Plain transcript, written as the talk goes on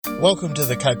Welcome to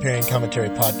the Kuyperian Commentary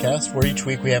Podcast, where each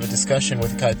week we have a discussion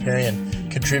with a Kuyperian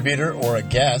contributor or a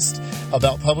guest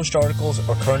about published articles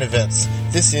or current events.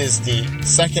 This is the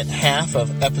second half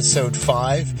of Episode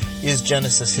 5, Is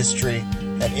Genesis History?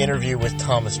 An interview with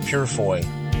Thomas Purifoy.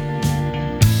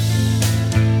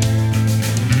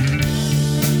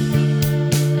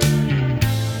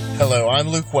 Hello, I'm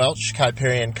Luke Welch,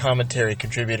 Kuyperian Commentary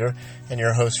contributor, and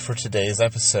your host for today's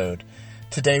episode.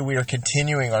 Today we are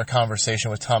continuing our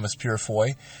conversation with Thomas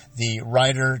Purifoy, the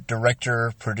writer,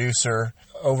 director, producer,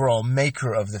 overall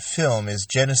maker of the film Is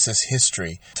Genesis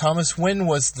History? Thomas, when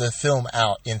was the film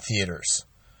out in theaters?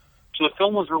 So the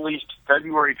film was released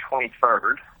February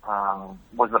 23rd,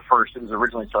 was the first. It was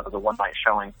originally set as a one-night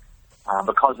showing.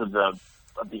 Because of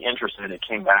the interest in it, it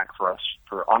came back for us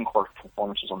for encore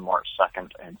performances on March 2nd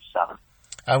and 7th.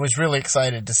 I was really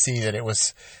excited to see that it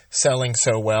was selling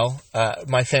so well.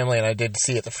 My family and I did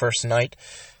see it the first night.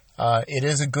 It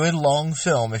is a good long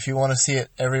film. If you want to see it,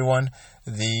 everyone,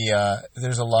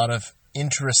 there's a lot of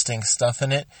interesting stuff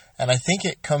in it. And I think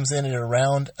it comes in at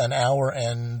around an hour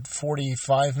and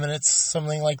 45 minutes,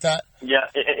 something like that. Yeah,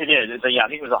 it is. I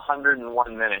think it was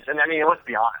 101 minutes. And I mean, let's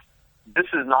be honest. This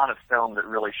is not a film that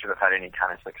really should have had any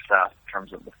kind of success in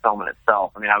terms of the film in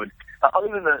itself. I mean, other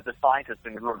than the scientists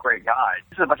who are great guys,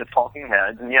 this is a bunch of talking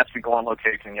heads, and yes, we go on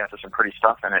location, yes, there's some pretty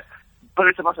stuff in it, but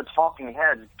it's a bunch of talking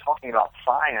heads talking about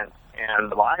science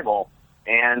and the Bible,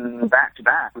 and back to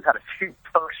back. We've had a few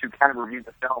folks who kind of reviewed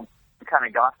the film who kind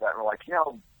of got that, and we're like, there's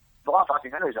a lot of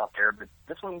documentaries out there, but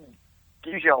this one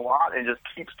gives you a lot and just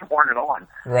keeps pouring it on.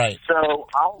 Right. So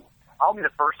I'll be the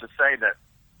first to say that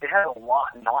it had a lot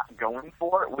not going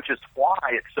for it, which is why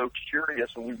it's so curious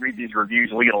when we read these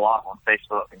reviews, and we get a lot on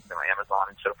Facebook and Amazon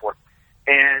and so forth.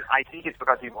 And I think it's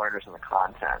because people are interested in the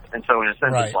content. And so in a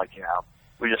sense, It's like,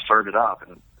 we just served it up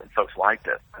and folks liked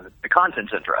it. And the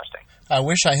content's interesting. I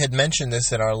wish I had mentioned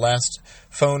this in our last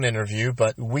phone interview,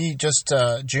 but we just,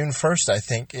 June 1st, I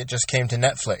think, it just came to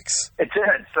Netflix. It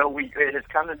did. So it has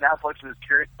come to Netflix, and it's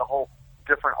curious the whole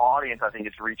different audience I think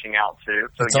it's reaching out to.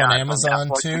 So it's on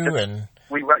Amazon too, and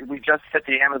we just hit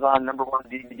the Amazon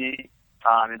 #1 DVD,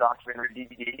 the documentary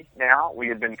DVD. Now we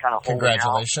had been kind of holding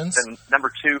congratulations. Out. It's been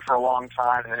 #2 for a long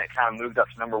time, and then it kind of moved up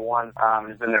to #1.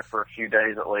 It's been there for a few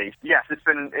days at least. Yes, it's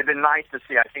been nice to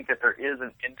see. I think that there is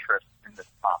an interest in this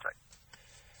topic.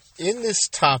 In this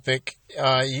topic,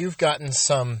 you've gotten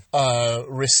some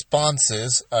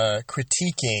responses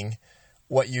critiquing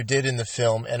what you did in the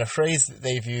film, and a phrase that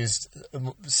they've used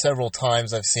several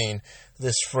times. I've seen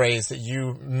this phrase that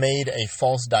you made a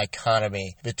false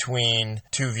dichotomy between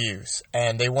two views,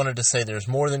 and they wanted to say there's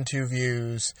more than two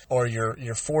views, or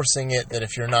you're forcing it that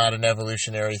if you're not an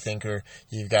evolutionary thinker,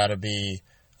 you've got to be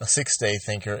a six-day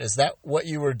thinker. Is that what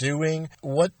you were doing?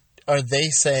 What are they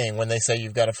saying when they say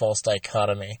you've got a false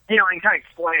dichotomy? I can kind of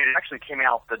explain it. It actually came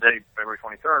out the day, February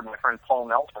 23rd. My friend Paul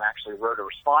Nelson actually wrote a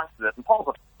response to this. And Paul's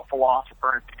a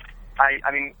philosopher.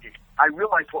 And I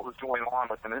realized what was going on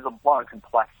with him. There's a lot of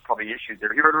complex, probably, issues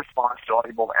there. He wrote a response to all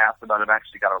people asked about it. I've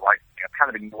actually got it right. I've kind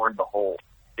of ignored the whole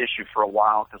issue for a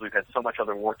while because we've had so much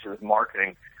other work to do with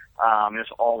marketing.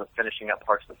 Just all the finishing up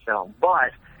parts of the film.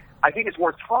 But I think it's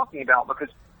worth talking about because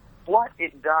what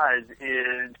it does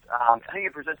is, I think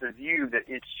it presents a view that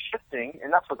it's shifting,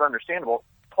 and that's what's understandable.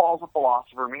 Paul's a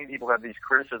philosopher. Many people have these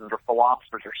criticisms of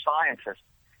philosophers or scientists.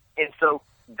 And so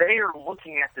they are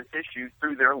looking at this issue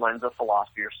through their lens of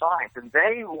philosophy or science. And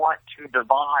they want to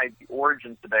divide the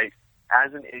origins debate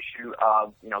as an issue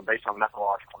of, based on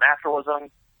methodological naturalism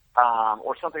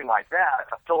or something like that,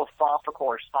 a philosophical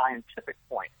or scientific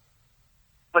point.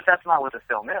 But that's not what the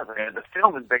film is. The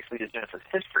film is basically a Genesis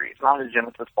history. It's not a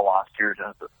Genesis philosophy or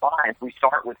Genesis science. We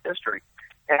start with history.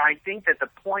 And I think that the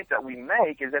point that we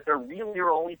make is that there really are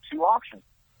only two options.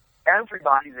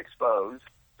 Everybody's exposed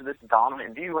to this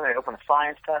dominant view when they open a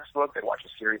science textbook, they watch a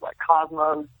series like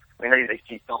Cosmos, they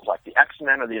see films like the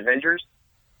X-Men or the Avengers.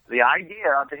 The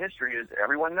idea of the history is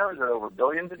everyone knows that over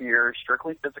billions of years,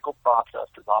 strictly physical process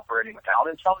is operating without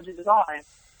intelligent design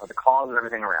are the cause of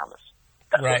everything around us.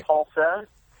 That's right. What Paul says.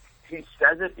 He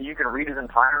says it. You can read his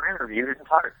entire interview.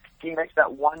 He makes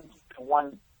that one.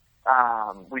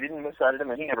 We didn't misedit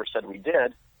him, and he never said we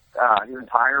did. His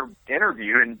entire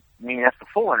interview, and meaning that's the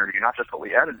full interview, not just what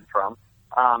we edited from.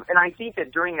 And I think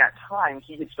that during that time,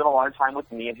 he had spent a lot of time with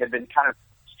me and had been kind of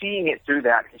seeing it through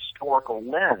that historical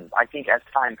lens. I think as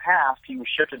time passed, he was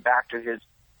shifted back to his,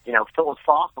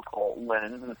 philosophical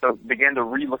lens, and so began to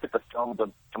relook at the film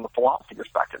from a philosophy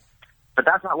perspective. But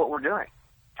that's not what we're doing.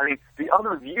 The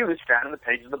other view is found in the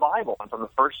pages of the Bible. And from the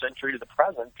first century to the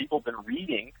present, people have been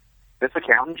reading this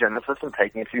account in Genesis and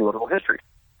taking it to literal history.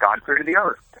 God created the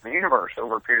earth and the universe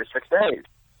over a period of 6 days.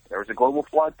 There was a global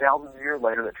flood thousands of years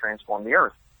later that transformed the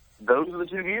earth. Those are the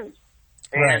two views.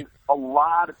 And Right. a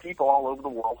lot of people all over the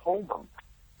world hold them.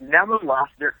 Nevertheless,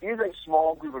 there is a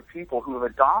small group of people who have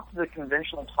adopted the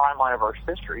conventional timeline of Earth's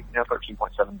history,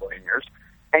 13.7 billion years,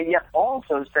 and yet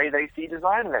also say they see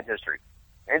design in that history.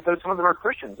 And so some of them are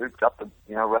Christians who accept the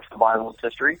rest of the Bible as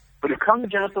history, but who come to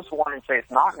Genesis 1 and say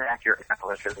it's not an accurate account of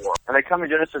the history of the world. And they come to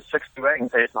Genesis 6 to 8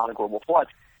 and say it's not a global flood.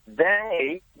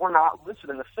 They were not listed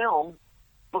in the film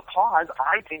because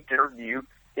I think their view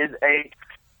is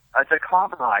it's a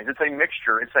compromise. It's a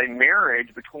mixture. It's a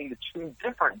marriage between the two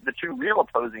real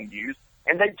opposing views,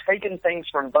 and they've taken things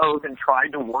from both and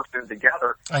tried to work them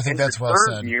together. I think that's well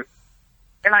said. View,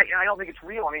 and I don't think it's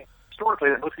real. I mean,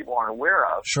 historically, that most people aren't aware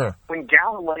of. Sure. When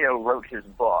Galileo wrote his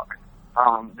book,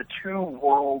 the two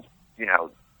world,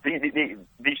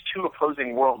 these two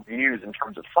opposing world views in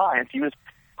terms of science, he was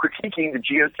critiquing the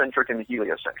geocentric and the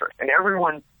heliocentric. And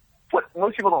what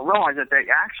most people don't realize is that they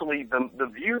actually, the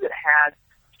view that had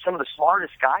some of the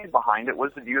smartest guys behind it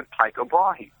was the view of Tycho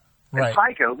Brahe. And Right.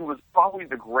 Tycho, who was probably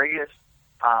the greatest,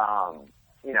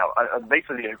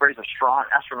 basically the greatest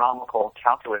astronomical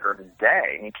calculator of his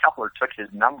day. I mean, Kepler took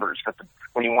his numbers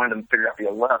when he wanted them to figure out the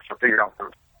ellipse or figure out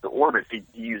the orbits, he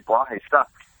used Brahe's stuff.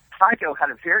 Tycho had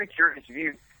a very curious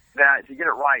view that, to get it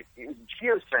right, it was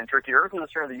geocentric. The Earth was the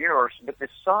center of the universe, but the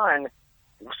sun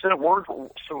rotated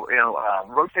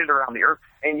around the Earth,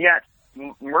 and yet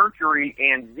Mercury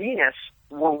and Venus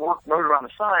were rotated around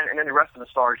the sun, and then the rest of the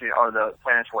stars or the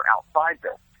planets were outside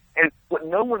this. And what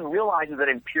no one realizes is that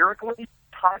empirically,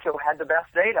 Tycho had the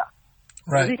best data.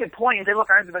 Right. So he could point and say, look,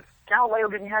 but Galileo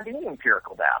didn't have any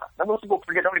empirical data. Now, most people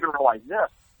don't even realize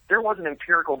this. There wasn't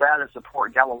empirical data to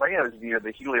support Galileo's view of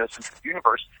the heliocentric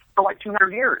universe for like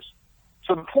 200 years.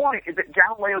 So the point is that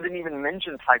Galileo didn't even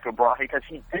mention Tycho Brahe because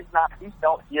he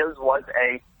felt his was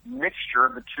a mixture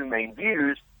of the two main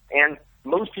views, and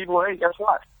most people, hey, guess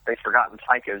what? They've forgotten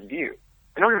Tycho's view.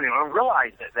 They don't even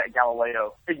realize that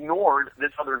Galileo ignored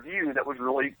this other view that was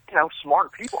really,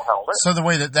 smart people held it. So the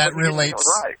way that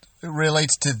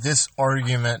relates to this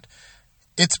argument,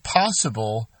 it's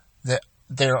possible that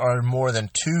there are more than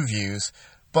two views,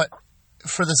 but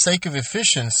for the sake of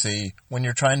efficiency, when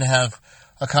you're trying to have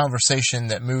a conversation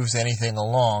that moves anything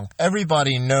along,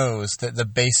 everybody knows that the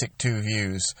basic two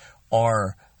views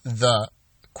are the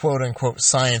quote-unquote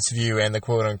science view and the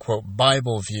quote-unquote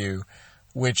Bible view,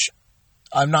 which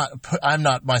I'm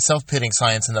not myself pitting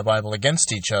science and the Bible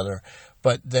against each other,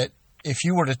 but that if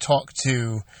you were to talk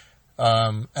to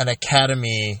an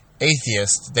academy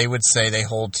atheist, they would say they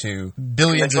hold to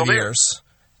billions of years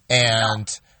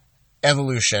and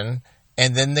evolution,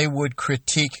 and then they would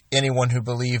critique anyone who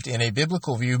believed in a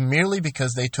biblical view merely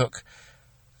because they took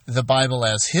the Bible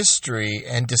as history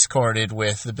and discarded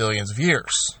with the billions of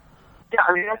years. Yeah,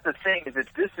 I mean, that's the thing, is that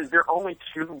there are only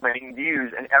two main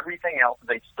views, and everything else is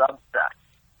a subset.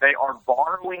 They are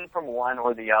borrowing from one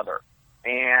or the other.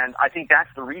 And I think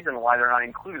that's the reason why they're not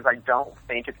included. I don't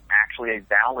think it's actually a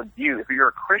valid view. If you're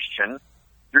a Christian,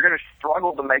 you're going to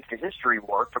struggle to make the history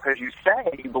work because you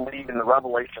say you believe in the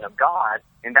revelation of God,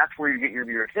 and that's where you get your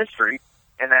view of history,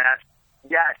 and that,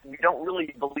 yes, you don't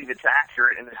really believe it's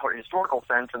accurate in the historical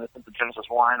sense, in the sense of Genesis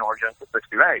 1 or Genesis 6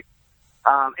 through 8.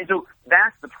 And so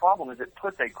that's the problem, is it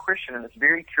puts a Christian in this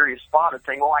very curious spot of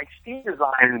saying, well, I see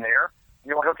design in there.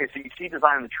 You're like, okay, so you see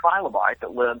design in the trilobite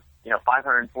that lived,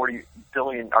 540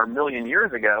 million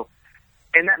years ago,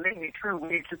 and that may be true,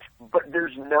 but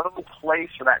there's no place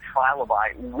for that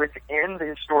trilobite within the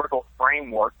historical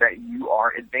framework that you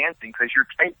are advancing, because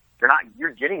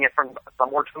you're getting it from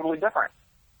somewhere totally different.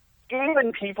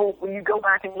 Even people, when you go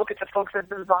back and look at the folks that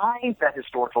designed that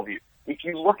historical view, if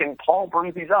you look, and Paul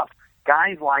brings these up,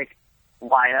 guys like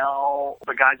Lyell,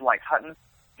 the guys like Hutton,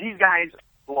 these guys,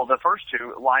 well, the first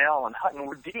two, Lyell and Hutton,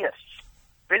 were deists.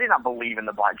 They did not believe in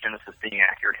the Black Genesis being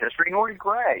accurate history, nor did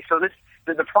Gray. So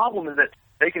the problem is that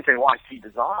they can say, well, I see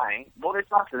design. Well,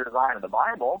 it's not the design of the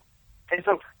Bible. And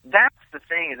so that's the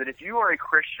thing, is that if you are a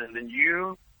Christian, then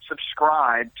you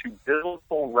subscribe to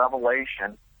biblical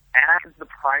revelation as the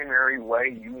primary way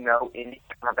you know anything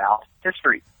about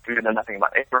history. You know nothing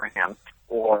about Abraham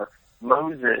or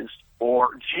Moses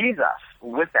or Jesus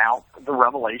without the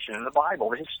revelation in the Bible,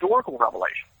 the historical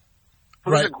revelation. So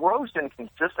Right. There's a gross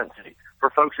inconsistency for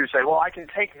folks who say, well, I can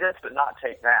take this but not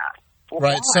take that. Well,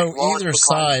 Right. why? So Well, either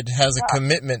side has a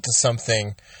commitment to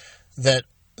something that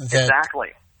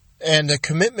Exactly. And the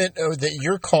commitment that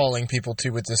you're calling people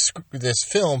to with this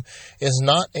film is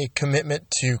not a commitment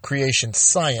to creation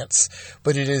science,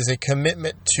 but it is a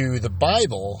commitment to the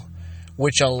Bible,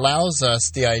 which allows us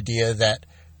the idea that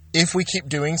if we keep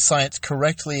doing science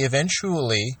correctly,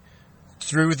 eventually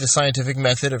through the scientific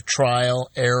method of trial,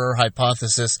 error,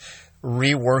 hypothesis,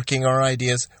 reworking our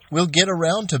ideas, we'll get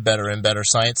around to better and better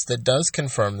science that does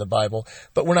confirm the Bible,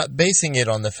 but we're not basing it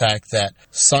on the fact that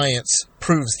science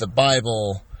proves the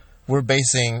Bible. We're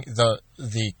basing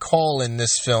the call in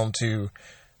this film to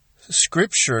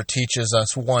Scripture teaches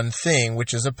us one thing,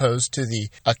 which is opposed to the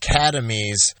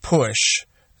Academy's push.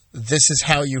 This is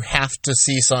how you have to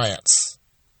see science.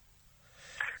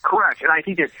 Correct. And I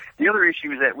think that the other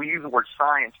issue is that we use the word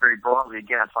science very broadly.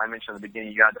 Again, that's why I mentioned at the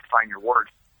beginning, you got to define your words.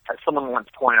 As someone once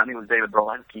pointed out, I think it was David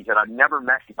Berlinski, said, I've never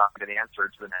met anybody that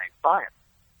answered to the name science.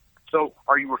 So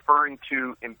are you referring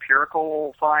to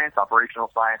empirical science,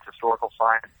 operational science, historical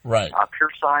science, right?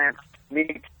 Pure science?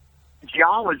 Meaning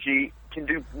geology can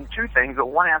do two things, but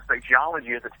one aspect of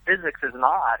geology is that physics is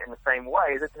not in the same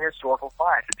way as it's an historical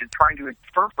science. It's trying to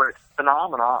interpret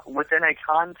phenomena within a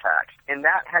context, and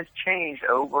that has changed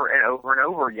over and over and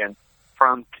over again,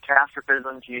 from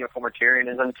catastrophism to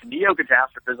uniformitarianism to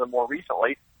neo-catastrophism more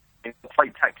recently.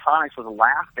 Plate tectonics was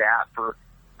laughed at for,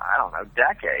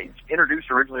 decades, introduced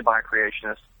originally by a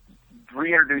creationist,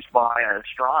 reintroduced by an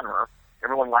astronomer.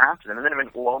 Everyone laughed at him, and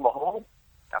then lo and behold,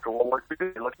 after World War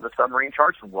II, they looked at the submarine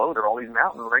charts, and whoa, there are all these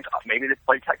mountain ranges. Maybe this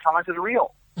plate tectonics is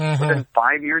real. Mm-hmm. Within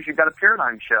 5 years, you've got a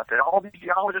paradigm shift, and all these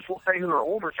geologists will say who are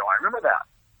older, so I remember that.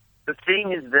 The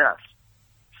thing is this: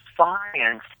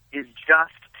 science is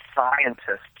just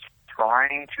scientists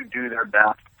trying to do their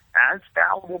best as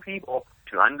fallible people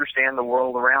to understand the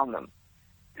world around them.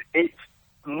 It's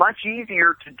much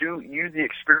easier to use the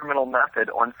experimental method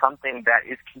on something that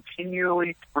is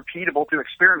continually repeatable through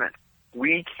experiment.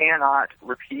 We cannot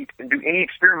repeat and do any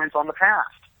experiments on the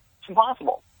past. It's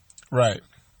impossible. Right.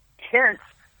 Hence,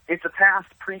 if the past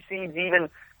precedes even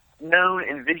known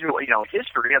and visual,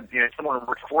 history of someone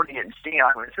recording it and seeing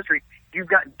it in history, you've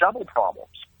got double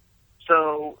problems.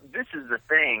 So this is the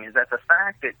thing: is that the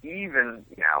fact that even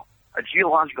a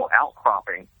geological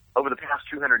outcropping over the past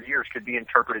 200 years could be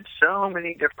interpreted so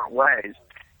many different ways.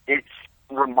 It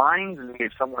reminds me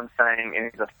of someone saying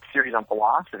in a series on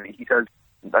philosophy, he says,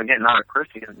 again, not a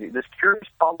Christian, this curious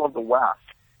problem of the West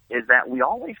is that we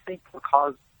always think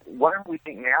because whatever we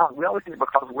think now, we always think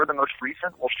because we're the most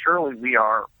recent, well, surely we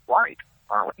are right,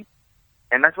 aren't we?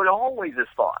 And that's what always is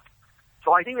thought.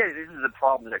 So I think that this is the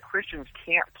problem, that Christians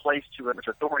can't place too much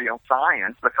authority on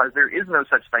science because there is no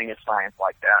such thing as science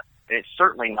like that. And it's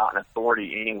certainly not an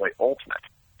authority in any way ultimate.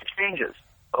 It changes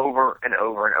over and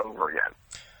over and over again.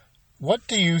 What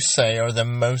do you say are the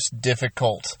most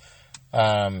difficult?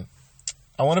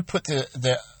 I want to put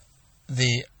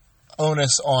the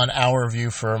onus on our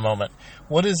view for a moment.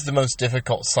 What is the most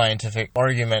difficult scientific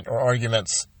argument or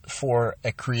arguments for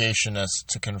a creationist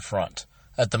to confront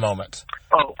at the moment?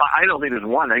 Oh, I don't think there's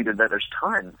one. I think that there's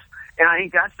tons. And I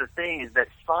think that's the thing, is that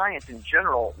science in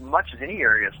general, much as any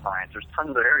area of science, there's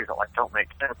tons of areas that don't make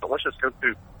sense. But let's just go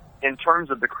through in terms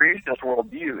of the creationist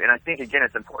worldview. And I think, again,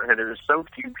 it's important that there's so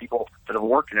few people that have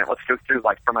worked in it. Let's go through,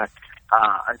 from a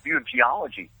view of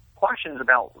geology. Questions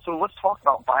about, so let's talk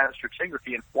about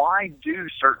biostratigraphy and why do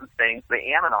certain things, the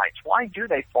ammonites, why do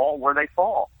they fall where they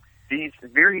fall? These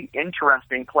very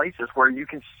interesting places where you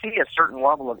can see a certain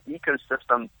level of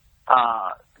ecosystem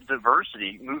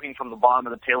diversity moving from the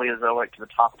bottom of the Paleozoic to the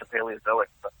top of the Paleozoic,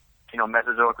 the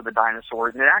Mesozoic with the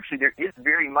dinosaurs. And actually there is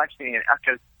very much being an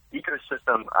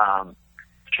ecosystem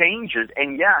changes,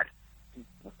 and yet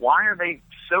why are they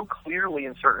so clearly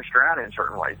in certain strata in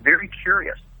certain ways? Very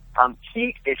curious.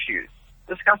 Heat issues.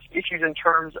 Discuss issues in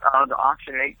terms of the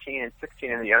oxygen 18 and 16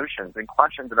 in the oceans, and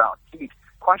questions about heat,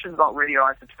 questions about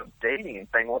radioisotope dating, and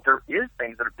saying, well, there is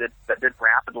things that did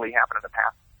rapidly happen in the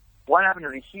past. What happened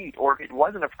to the heat? Or if it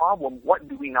wasn't a problem, what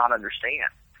do we not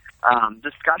understand?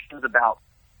 Discussions about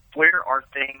where are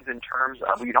things in terms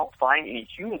of, we don't find any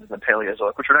humans in the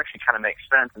Paleozoic, which would actually kind of make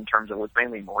sense in terms of it was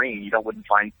mainly marine. You wouldn't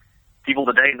find people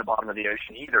today in the bottom of the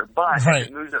ocean either. But right. If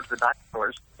it moves up to the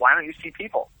dinosaurs, why don't you see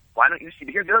people? Why don't you see,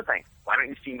 here's the other thing, why don't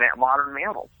you see modern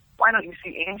mammals? Why don't you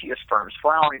see angiosperms,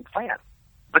 flowering plants?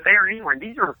 But they are anywhere. And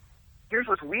here's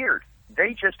what's weird.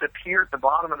 They just appear at the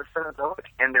bottom of the Cenozoic,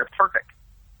 and they're perfect.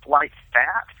 Like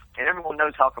fat, and everyone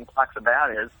knows how complex a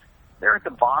bat is. They're at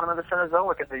the bottom of the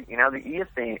Cenozoic, at the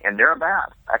Eocene, and they're a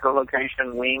bat.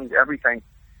 Echolocation, wings, everything.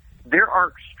 There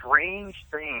are strange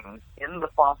things in the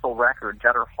fossil record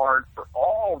that are hard for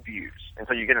all views. And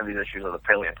so you get into these issues of the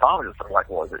paleontologists that are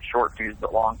like, well, is it short fuse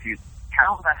but long fuse?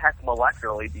 How the heck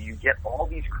molecularly do you get all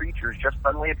these creatures just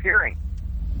suddenly appearing?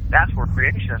 That's where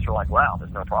creationists are like, wow,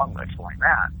 there's no problem to explain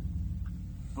that.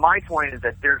 My point is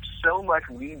that there's so much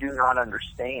we do not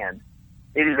understand.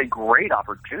 It is a great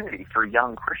opportunity for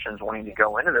young Christians wanting to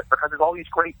go into this because there's all these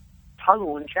great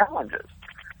puzzles and challenges.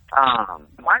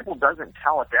 The Bible doesn't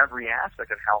tell us every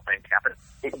aspect of how things happen.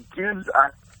 It gives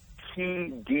us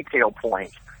key detail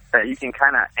points that you can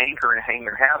kind of anchor and hang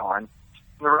your hat on.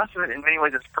 The rest of it, in many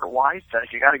ways, as Kurt Wise says,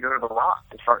 you got to go to the rock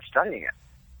and start studying it.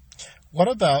 What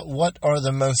are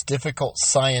the most difficult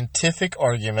scientific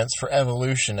arguments for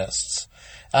evolutionists?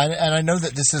 And I know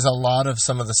that this is a lot of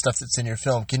some of the stuff that's in your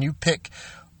film. Can you pick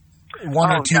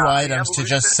one or two items to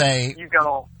just say,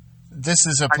 this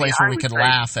is a place where we could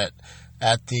laugh at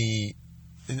the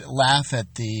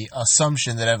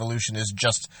assumption that evolution is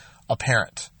just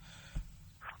apparent?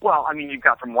 Well, I mean, you've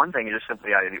got, from one thing, just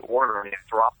simply out of the order of the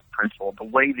anthropic principle, the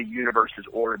way the universe is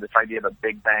ordered, this idea of a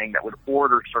Big Bang that would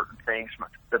order certain things,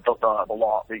 the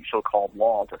law, the so-called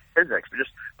laws of physics, but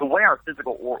just the way our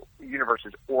physical universe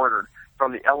is ordered,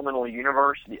 from the elemental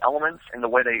universe, the elements, and the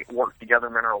way they work together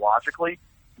mineralogically.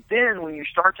 Then when you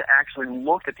start to actually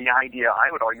look at the idea,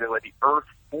 I would argue, that the Earth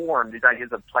formed, these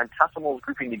ideas of planetesimals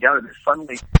grouping together that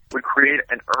suddenly would create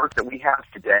an Earth that we have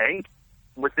today,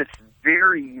 with this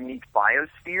very unique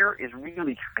biosphere, is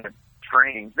really kind of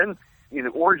strange. Then the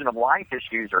origin of life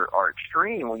issues are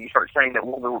extreme when you start saying that,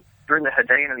 well, during the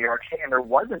Hadean and the Archean, there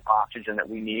wasn't oxygen that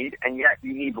we need, and yet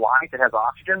you need life that has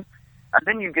oxygen. And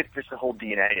then you get just the whole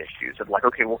DNA issues of like,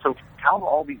 okay, well, so how do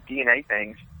all these DNA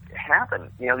things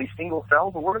happen? These single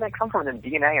cells, well, where do they come from in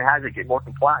DNA, and how does it get more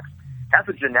complex?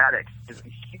 Epigenetics is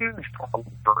a huge problem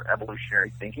for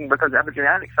evolutionary thinking, because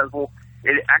epigenetics says, well,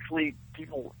 it actually,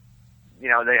 people,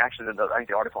 I think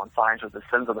the article on Science was the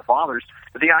sins of the fathers,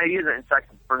 but the idea is that, in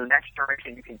fact, for the next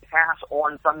generation, you can pass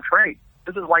on some trait.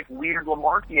 This is like weird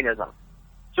Lamarckianism.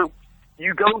 So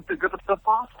you go to the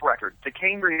fossil record, the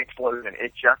Cambrian explosion,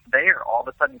 it's just there. All of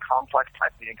a sudden, complex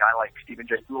types, a guy like Stephen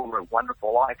Jay Gould wrote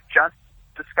Wonderful Life, just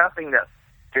discussing this.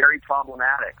 Very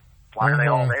problematic. Why are they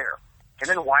all there? And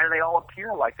then why do they all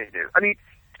appear like they do? I mean,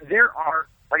 there are,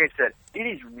 like I said, it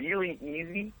is really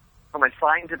easy from a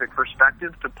scientific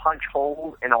perspective to punch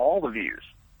holes in all the views.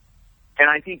 And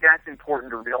I think that's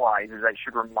important to realize, is that it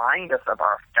should remind us of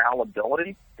our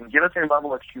fallibility and give us a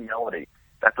level of humility,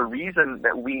 that the reason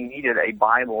that we needed a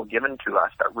Bible given to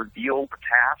us that revealed the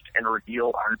past and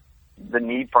revealed the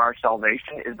need for our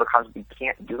salvation is because we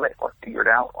can't do it or figure it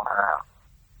out on our own.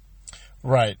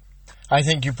 Right. I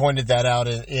think you pointed that out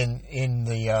in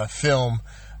the film,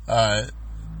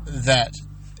 that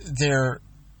there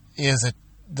is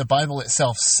the Bible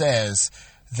itself says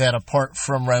that apart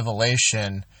from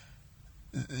revelation,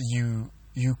 you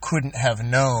couldn't have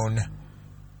known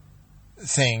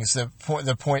things.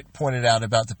 The point pointed out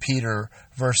about the Peter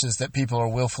verses, that people are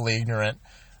willfully ignorant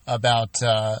about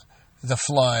the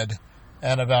flood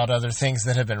and about other things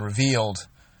that have been revealed.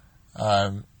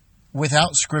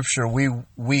 Without Scripture,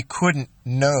 we couldn't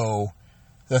know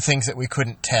the things that we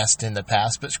couldn't test in the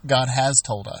past, but God has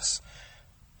told us.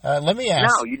 Let me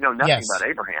ask. No, you know nothing about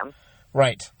Abraham.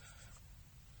 Right.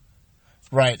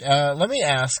 Let me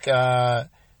ask,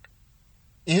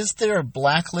 is there a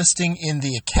blacklisting in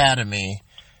the Academy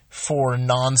for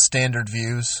non-standard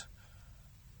views?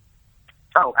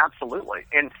 Oh, absolutely.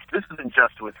 And this isn't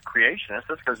just with creationists.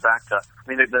 This goes back to,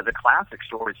 the classic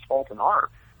story is Fulton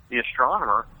Arp, the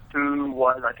astronomer, who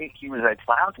was, I think he was a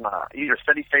plasma, either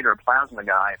steady state or a plasma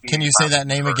guy. Can you say that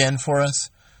name again for us?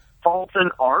 Fulton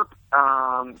Arp,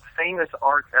 famous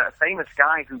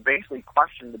guy who basically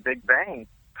questioned the Big Bang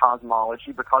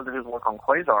cosmology because of his work on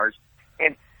quasars,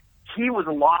 and he was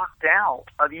locked out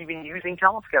of even using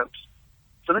telescopes.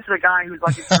 So this is a guy who's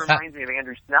like, it reminds me of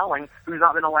Andrew Snelling, who's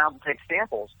not been allowed to take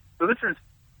samples. So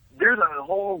there's a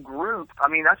whole group.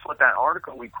 That's what that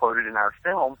article we quoted in our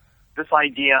film, this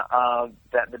idea of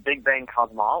that the Big Bang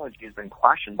cosmology has been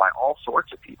questioned by all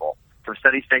sorts of people, from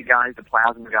steady state guys to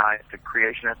plasma guys to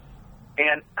creationists.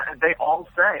 And they all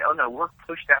say, oh no, we're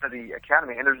pushed out of the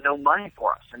Academy and there's no money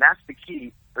for us. And that's the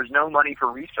key. There's no money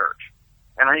for research.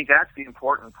 And I think that's the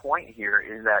important point here,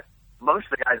 is that most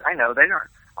of the guys I know, they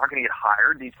aren't going to get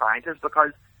hired, these scientists,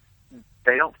 because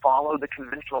they don't follow the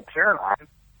conventional paradigm,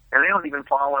 and they don't even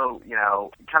follow,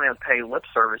 kind of pay lip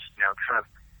service,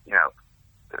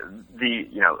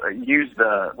 use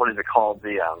the, what is it called,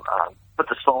 put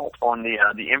the salt on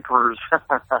the emperor's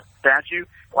statue,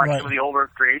 like some of the older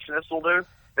creationists will do.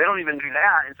 They don't even do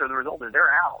that, and so the result is they're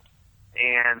out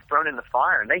and thrown in the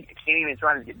fire, and they can't even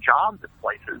try to get jobs at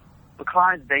places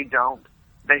because they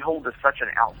hold to such an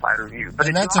outsider view. But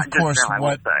and that's, of course,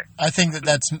 what I think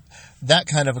that's that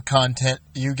kind of a content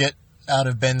you get out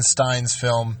of Ben Stein's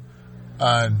film,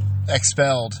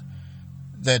 Expelled,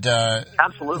 that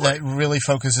absolutely, that really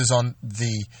focuses on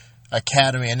the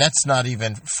Academy, and that's not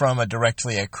even from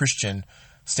directly a Christian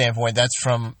standpoint. That's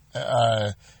from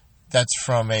a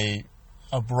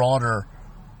broader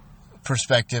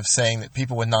perspective, saying that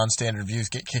people with non-standard views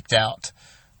get kicked out.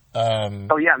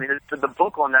 Oh yeah, I mean, the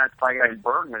book on that by Guy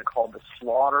Bergman called "The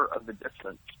Slaughter of the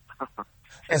Dissidents."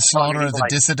 Slaughter of the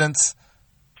Dissidents.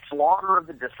 Slaughter of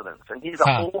the Dissidents, and he's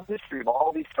a whole history of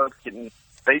all these folks getting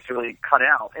basically cut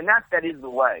out, and that is the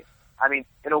way. I mean,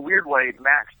 in a weird way,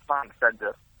 Max Planck said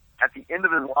this. At the end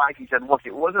of his life, he said, look,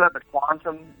 it wasn't that the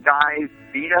quantum guys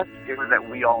beat us, it was that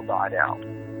we all died out.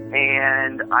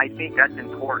 And I think that's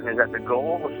important, is that the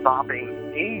goal of stopping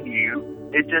any view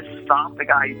is just stop the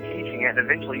guy who's teaching it, and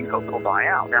eventually you hope it'll die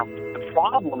out. Now, the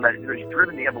problem that has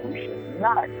driven the evolution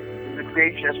nuts is the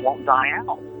creationists won't die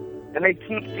out. And they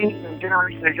keep seeing from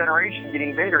generation to generation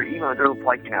getting bigger, even though they're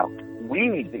like,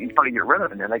 weeds that you try to get rid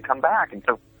of, and then they come back. And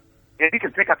so, if you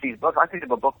can pick up these books, I think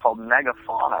of a book called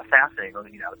Megafauna, fascinating,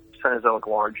 Cenozoic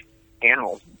large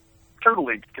animals,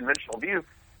 totally conventional view.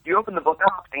 You open the book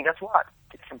up, and guess what?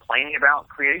 It's complaining about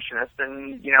creationists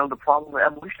and, the problem of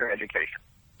evolutionary education.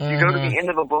 You go to the end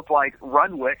of a book like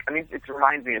Rudwick, I mean, it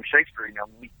reminds me of Shakespeare,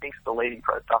 he thinks the lady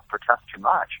protests too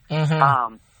much.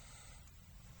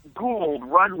 Gould,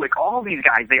 Rudwick, all these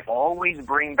guys, they always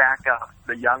bring back up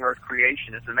the young earth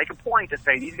creationists and make a point to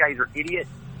say these guys are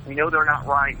idiots. We know they're not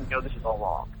right. We know this is all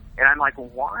wrong. And I'm like,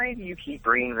 why do you keep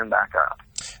bringing them back up?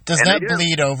 Does that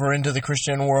bleed over into the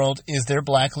Christian world? Is there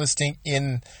blacklisting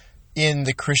in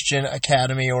the Christian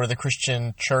academy or the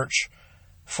Christian church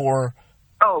for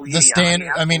the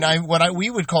standard? I mean,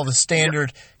 we would call the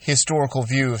standard historical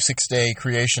view of six-day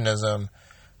creationism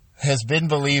has been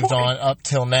believed on up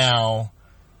till now.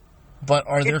 But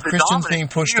are there Christians being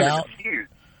pushed out?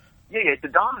 Yeah, it's the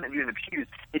dominant view in the pews.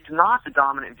 It's not the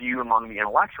dominant view among the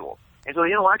intellectuals. And so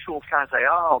the intellectuals kind of say,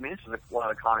 this is one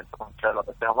of the comments someone said about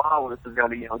the film, this is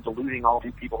going to be, deluding all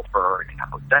these people for,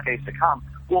 decades to come.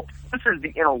 Well, this is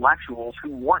the intellectuals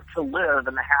who want to live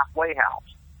in the halfway house.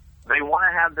 They want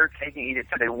to have their cake and eat it.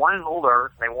 They want an old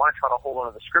earth, and they want to try to hold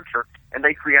on to the scripture, and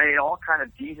they create all kind of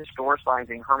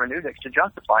dehistoricizing hermeneutics to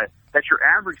justify it, that your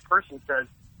average person says,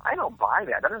 I don't buy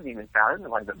that. That doesn't even sound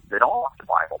like at all off the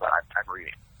Bible that I'm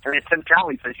reading. And Tim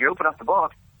Cowley says you open up the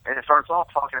book, and it starts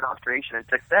off talking about creation in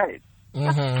 6 days.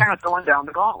 That's kind of throwing down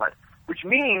the gauntlet, which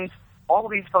means all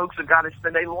these folks have got to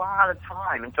spend a lot of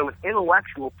time. And so it's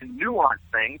intellectual to nuance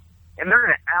things, and they're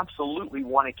going to absolutely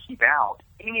want to keep out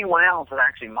anyone else that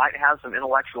actually might have some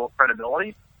intellectual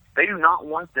credibility. They do not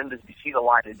want them to see the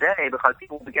light of day because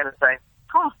people begin to say,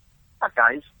 that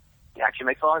guy's, he actually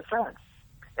makes a lot of sense.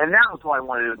 And that was what I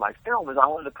wanted to do with my film, is I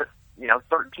wanted to put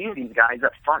 13 of these guys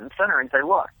up front and center and say,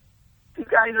 look, these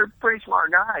guys are pretty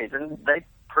smart guys, and they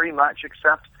pretty much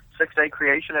accept six-day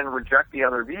creation and reject the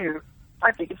other view.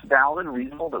 I think it's valid and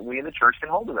reasonable that we in the church can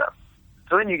hold to them.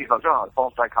 So then you get folks, the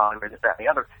false dichotomy, this, that, and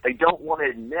the other. They don't want to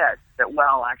admit that,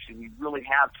 actually, we really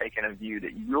have taken a view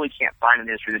that you really can't find in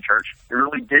the history of the church. It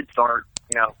really did start,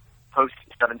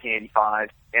 post-1785,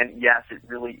 and yes, it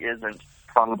really isn't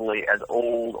probably as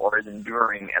old or as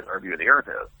enduring as our view of the earth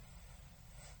is.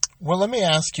 Well, let me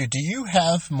ask you, do you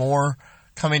have more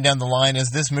coming down the line? Is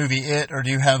this movie it, or do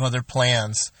you have other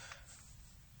plans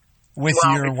with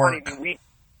your work? Funny,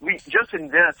 we just in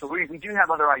this, so we do have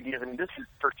other ideas. I mean, this is,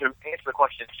 to answer the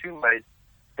question in two ways,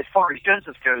 as far as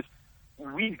Genesis goes,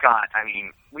 we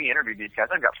interviewed these guys.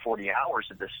 I've got 40 hours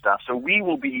of this stuff. So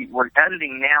we're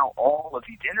editing now all of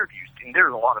these interviews, and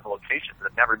there's a lot of locations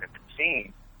that have never been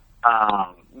seen,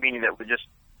 meaning that we just,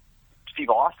 Steve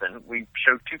Austin, we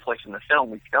showed 2 places in the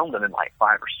film. We filmed them in like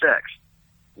 5 or 6.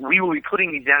 We will be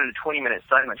putting these down into 20-minute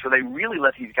segments where they really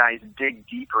let these guys dig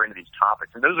deeper into these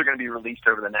topics. And those are going to be released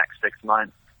over the next 6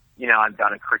 months. I've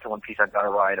got a curriculum piece. I've got to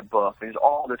write a book. There's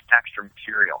all this extra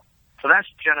material. So that's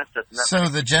Genesis. And that's so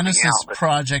the Genesis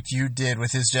project you did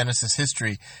with his Genesis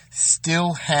history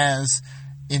still has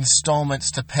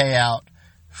installments to pay out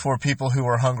for people who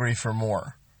are hungry for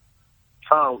more.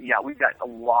 Oh, yeah, we've got a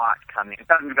lot coming. In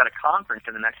fact, we've got a conference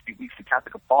in the next few weeks at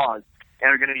Catholic Applause, and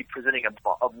we're going to be presenting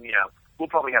we'll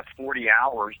probably have 40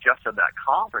 hours just of that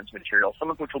conference material,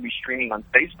 some of which will be streaming on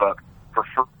Facebook for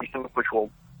free, some of which will,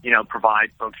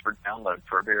 provide folks for download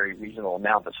for a very reasonable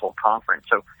amount this whole conference.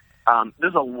 So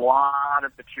there's a lot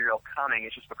of material coming.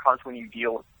 It's just because when you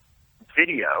deal with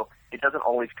video, it doesn't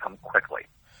always come quickly.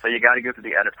 So you got to go through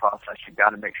the edit process. You've got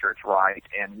to make sure it's right,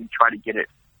 and we try to get it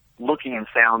looking and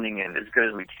sounding and as good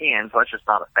as we can, so it's just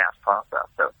not a fast process.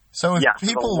 So if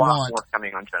people want more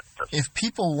coming on Genesis. If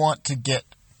people want to get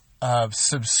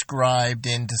subscribed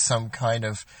into some kind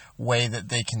of way that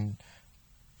they can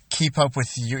keep up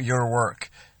with your work,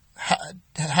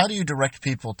 how do you direct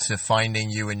people to finding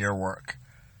you and your work?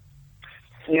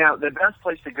 The best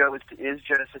place to go is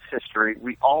Genesis History.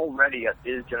 We already at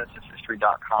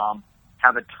isgenesishistory.com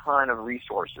have a ton of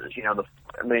resources.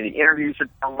 The interviews that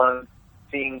download,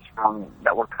 scenes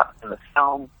that were cut in the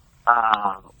film,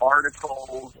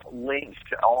 articles, links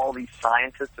to all these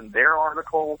scientists and their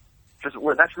articles.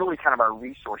 That's really kind of our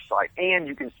resource site, and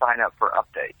you can sign up for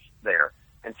updates there.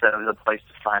 And so there's a place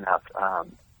to sign up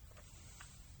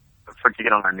to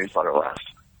get on our newsletter list.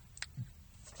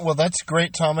 Well, that's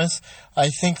great, Thomas. I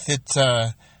think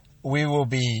that we will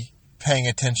be paying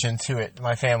attention to it,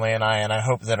 my family and I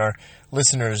hope that our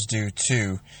listeners do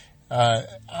too. I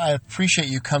appreciate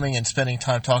you coming and spending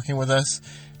time talking with us.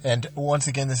 And once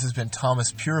again, this has been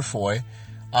Thomas Purifoy.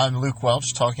 I'm Luke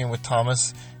Welch talking with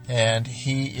Thomas, and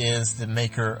he is the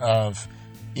maker of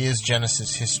Is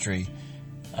Genesis History?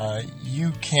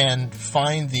 You can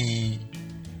find the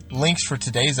links for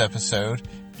today's episode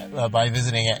by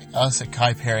visiting us at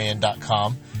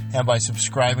kaiparian.com and by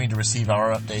subscribing to receive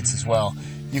our updates as well.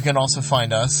 You can also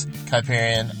find us,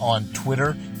 Kaiparian, on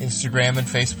Twitter, Instagram, and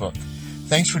Facebook.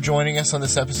 Thanks for joining us on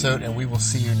this episode, and we will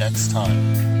see you next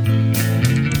time.